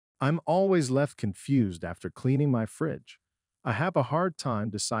I'm always left confused after cleaning my fridge. I have a hard time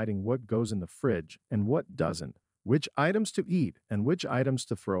deciding what goes in the fridge and what doesn't, which items to eat and which items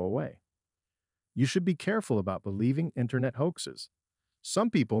to throw away. You should be careful about believing internet hoaxes. Some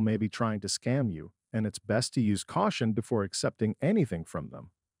people may be trying to scam you, and it's best to use caution before accepting anything from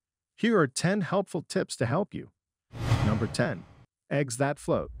them. Here are 10 helpful tips to help you. Number 10. Eggs that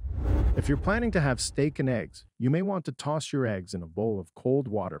float. If you're planning to have steak and eggs, you may want to toss your eggs in a bowl of cold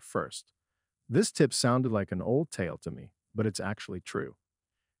water first. This tip sounded like an old tale to me, but it's actually true.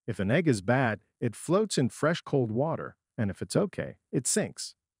 If an egg is bad, it floats in fresh cold water, and if it's okay, it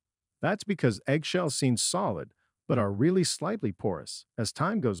sinks. That's because eggshells seem solid, but are really slightly porous. As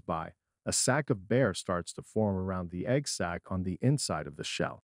time goes by, a sac of bear starts to form around the egg sac on the inside of the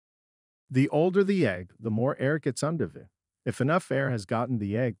shell. The older the egg, the more air gets under it. If enough air has gotten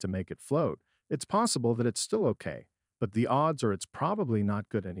the egg to make it float, it's possible that it's still okay, but the odds are it's probably not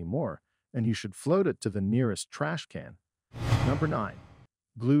good anymore, and you should float it to the nearest trash can. Number 9.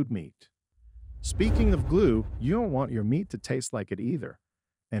 Glued meat. Speaking of glue, you don't want your meat to taste like it either.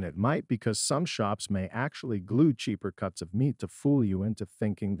 And it might because some shops may actually glue cheaper cuts of meat to fool you into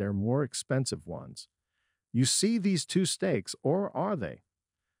thinking they're more expensive ones. You see these two steaks, or are they?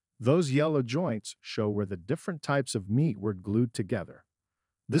 Those yellow joints show where the different types of meat were glued together.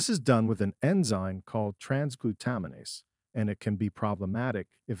 This is done with an enzyme called transglutaminase, and it can be problematic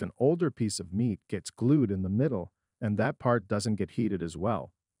if an older piece of meat gets glued in the middle and that part doesn't get heated as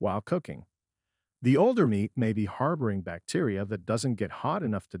well while cooking. The older meat may be harboring bacteria that doesn't get hot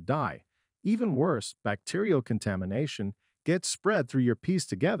enough to die. Even worse, bacterial contamination gets spread through your pieced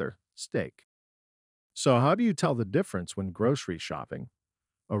together steak. So how do you tell the difference when grocery shopping?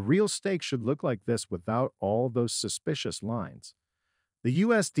 A real steak should look like this without all those suspicious lines. The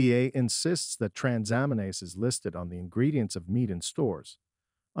USDA insists that transaminase is listed on the ingredients of meat in stores.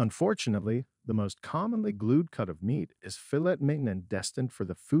 Unfortunately, the most commonly glued cut of meat is filet mignon destined for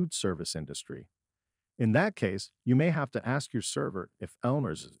the food service industry. In that case, you may have to ask your server if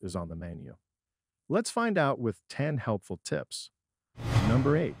Elmer's is on the menu. Let's find out with 10 helpful tips.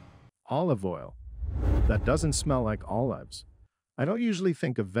 Number 8. Olive oil. That doesn't smell like olives. I don't usually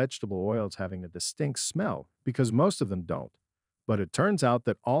think of vegetable oils having a distinct smell because most of them don't. But it turns out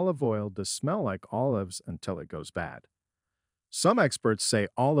that olive oil does smell like olives until it goes bad. Some experts say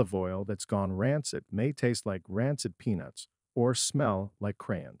olive oil that's gone rancid may taste like rancid peanuts or smell like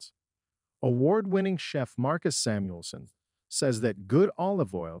crayons. Award-winning chef Marcus Samuelsson says that good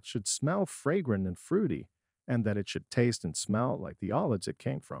olive oil should smell fragrant and fruity, and that it should taste and smell like the olives it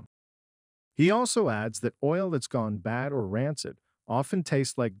came from. He also adds that oil that's gone bad or rancid often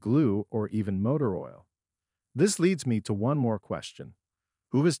tastes like glue or even motor oil. This leads me to one more question.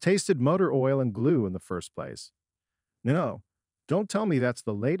 Who has tasted motor oil and glue in the first place? No, don't tell me that's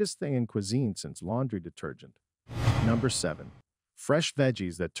the latest thing in cuisine since laundry detergent. Number 7. Fresh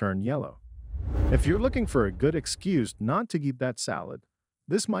veggies that turn yellow. If you're looking for a good excuse not to eat that salad,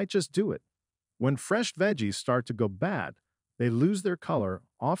 this might just do it. When fresh veggies start to go bad, they lose their color,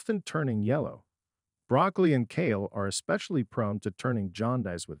 often turning yellow. Broccoli and kale are especially prone to turning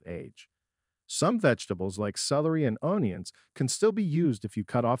jaundice with age. Some vegetables, like celery and onions, can still be used if you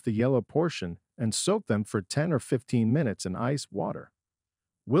cut off the yellow portion and soak them for 10 or 15 minutes in ice water.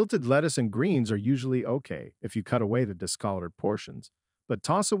 Wilted lettuce and greens are usually okay if you cut away the discolored portions, but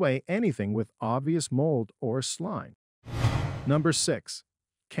toss away anything with obvious mold or slime. Number 6.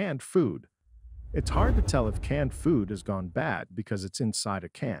 Canned food. It's hard to tell if canned food has gone bad because it's inside a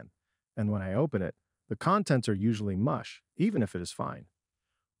can, and when I open it, the contents are usually mush, even if it is fine.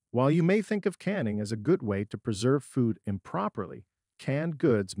 While you may think of canning as a good way to preserve food improperly, canned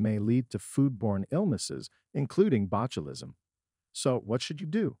goods may lead to foodborne illnesses, including botulism. So what should you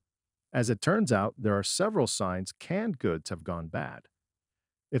do? As it turns out, there are several signs canned goods have gone bad.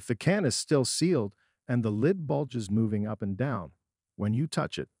 If the can is still sealed and the lid bulges moving up and down, when you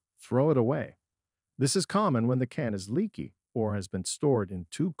touch it, throw it away. This is common when the can is leaky or has been stored in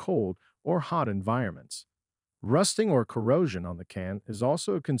too cold or hot environments. Rusting or corrosion on the can is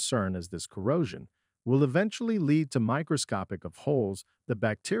also a concern, as this corrosion will eventually lead to microscopic of holes that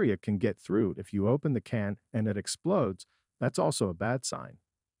bacteria can get through. If you open the can and it explodes, that's also a bad sign.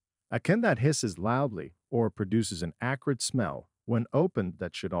 A can that hisses loudly or produces an acrid smell when opened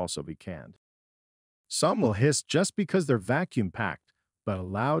that should also be canned. Some will hiss just because they're vacuum packed, but a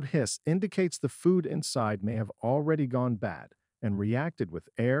loud hiss indicates the food inside may have already gone bad and reacted with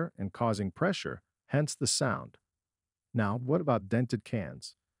air and causing pressure, hence the sound. Now, what about dented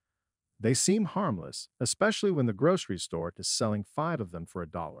cans? They seem harmless, especially when the grocery store is selling 5 of them for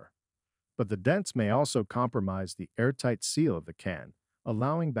 $1. But the dents may also compromise the airtight seal of the can,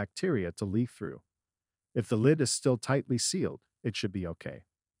 allowing bacteria to leak through. If the lid is still tightly sealed, it should be okay.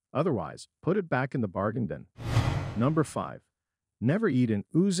 Otherwise, put it back in the bargain bin. Number 5. Never eat an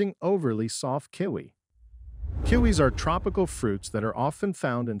oozing, overly soft kiwi. Kiwis are tropical fruits that are often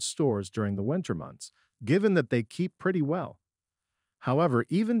found in stores during the winter months, given that they keep pretty well. However,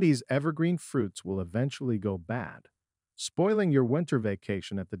 even these evergreen fruits will eventually go bad, spoiling your winter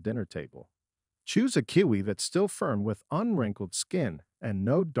vacation at the dinner table. Choose a kiwi that's still firm with unwrinkled skin and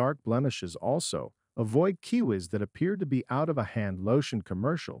no dark blemishes also. Avoid kiwis that appear to be out of a hand lotion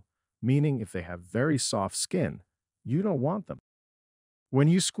commercial, meaning if they have very soft skin, you don't want them. When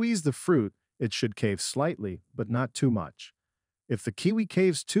you squeeze the fruit, it should cave slightly, but not too much. If the kiwi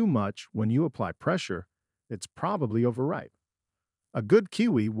caves too much when you apply pressure, it's probably overripe. A good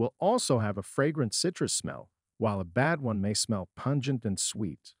kiwi will also have a fragrant citrus smell, while a bad one may smell pungent and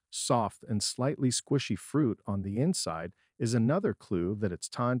sweet. Soft and slightly squishy fruit on the inside is another clue that it's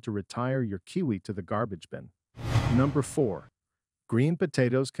time to retire your kiwi to the garbage bin. Number 4. Green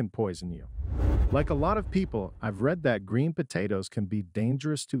potatoes can poison you. Like a lot of people, I've read that green potatoes can be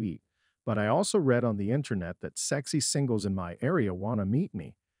dangerous to eat, but I also read on the internet that sexy singles in my area want to meet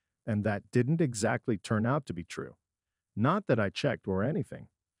me, and that didn't exactly turn out to be true. Not that I checked or anything.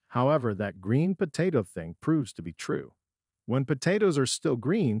 However, that green potato thing proves to be true. When potatoes are still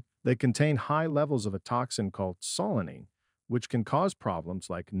green, they contain high levels of a toxin called solanine, which can cause problems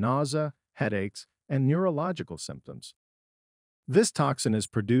like nausea, headaches, and neurological symptoms. This toxin is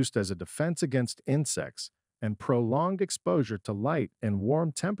produced as a defense against insects, and prolonged exposure to light and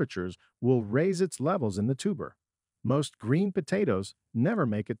warm temperatures will raise its levels in the tuber. Most green potatoes never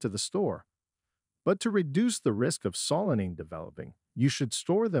make it to the store. But to reduce the risk of solanine developing, you should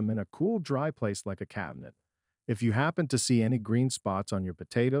store them in a cool, dry place like a cabinet. If you happen to see any green spots on your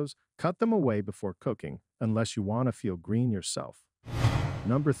potatoes, cut them away before cooking, unless you want to feel green yourself.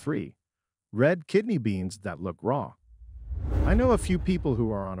 Number 3. Red kidney beans that look raw. I know a few people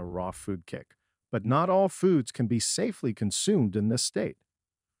who are on a raw food kick, but not all foods can be safely consumed in this state.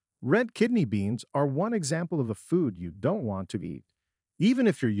 Red kidney beans are one example of a food you don't want to eat. Even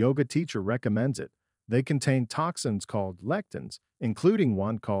if your yoga teacher recommends it, they contain toxins called lectins, including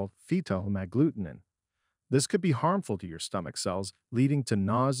one called phytohemagglutinin. This could be harmful to your stomach cells, leading to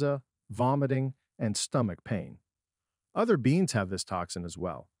nausea, vomiting, and stomach pain. Other beans have this toxin as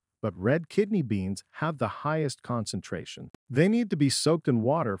well, but red kidney beans have the highest concentration. They need to be soaked in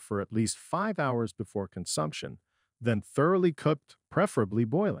water for at least 5 hours before consumption, then thoroughly cooked, preferably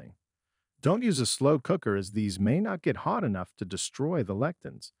boiling. Don't use a slow cooker as these may not get hot enough to destroy the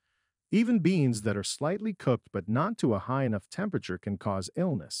lectins. Even beans that are slightly cooked but not to a high enough temperature can cause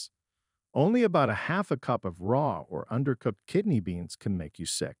illness. Only about a half a cup of raw or undercooked kidney beans can make you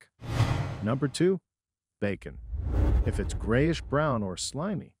sick. Number 2. Bacon. If it's grayish brown or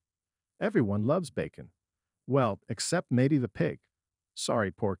slimy. Everyone loves bacon. Well, except maybe the pig.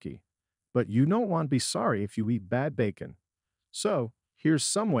 Sorry, Porky. But you don't want to be sorry if you eat bad bacon. So, here's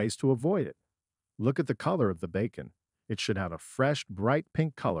some ways to avoid it. Look at the color of the bacon. It should have a fresh, bright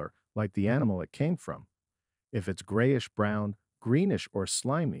pink color like the animal it came from. If it's grayish brown, greenish, or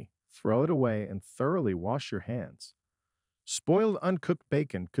slimy, throw it away and thoroughly wash your hands. Spoiled uncooked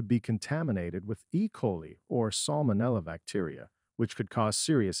bacon could be contaminated with E. coli or salmonella bacteria, which could cause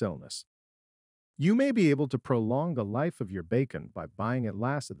serious illness. You may be able to prolong the life of your bacon by buying it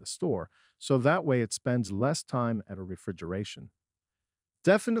last at the store, so that way it spends less time at a refrigeration.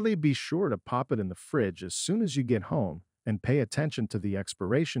 Definitely be sure to pop it in the fridge as soon as you get home and pay attention to the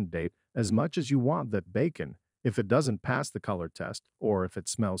expiration date as much as you want that bacon. If it doesn't pass the color test or if it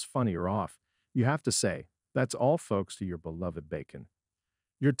smells funny or off, you have to say, "That's all, folks, to your beloved bacon."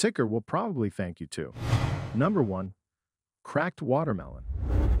 Your ticker will probably thank you too. Number 1. Cracked watermelon.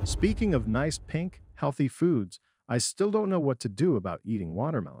 Speaking of nice pink, healthy foods, I still don't know what to do about eating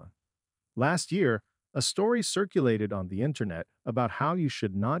watermelon. Last year, a story circulated on the internet about how you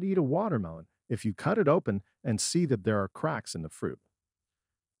should not eat a watermelon if you cut it open and see that there are cracks in the fruit.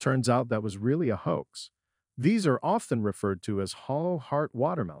 Turns out that was really a hoax. These are often referred to as hollow heart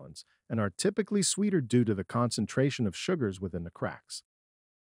watermelons and are typically sweeter due to the concentration of sugars within the cracks.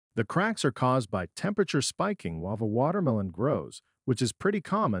 The cracks are caused by temperature spiking while the watermelon grows, which is pretty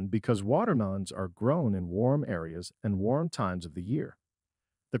common because watermelons are grown in warm areas and warm times of the year.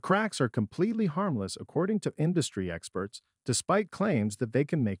 The cracks are completely harmless according to industry experts, despite claims that they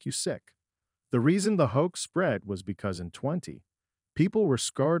can make you sick. The reason the hoax spread was because in 2020, people were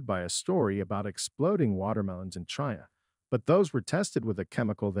scarred by a story about exploding watermelons in China, but those were tested with a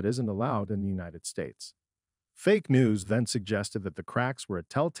chemical that isn't allowed in the United States. Fake news then suggested that the cracks were a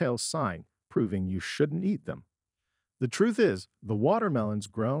telltale sign proving you shouldn't eat them. The truth is, the watermelons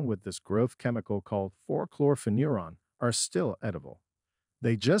grown with this growth chemical called 4-chlorphenuron are still edible.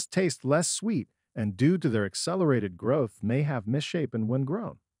 They just taste less sweet and due to their accelerated growth may have misshapen when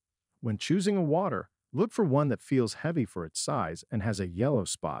grown. When choosing a water, look for one that feels heavy for its size and has a yellow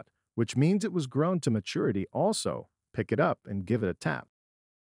spot, which means it was grown to maturity. Also, pick it up and give it a tap.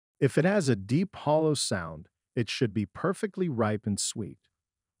 If it has a deep hollow sound, it should be perfectly ripe and sweet,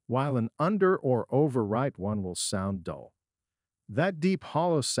 while an under or overripe one will sound dull. That deep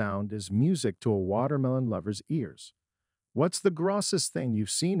hollow sound is music to a watermelon lover's ears. What's the grossest thing you've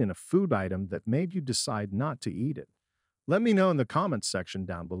seen in a food item that made you decide not to eat it? Let me know in the comments section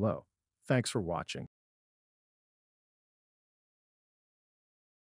down below. Thanks for watching.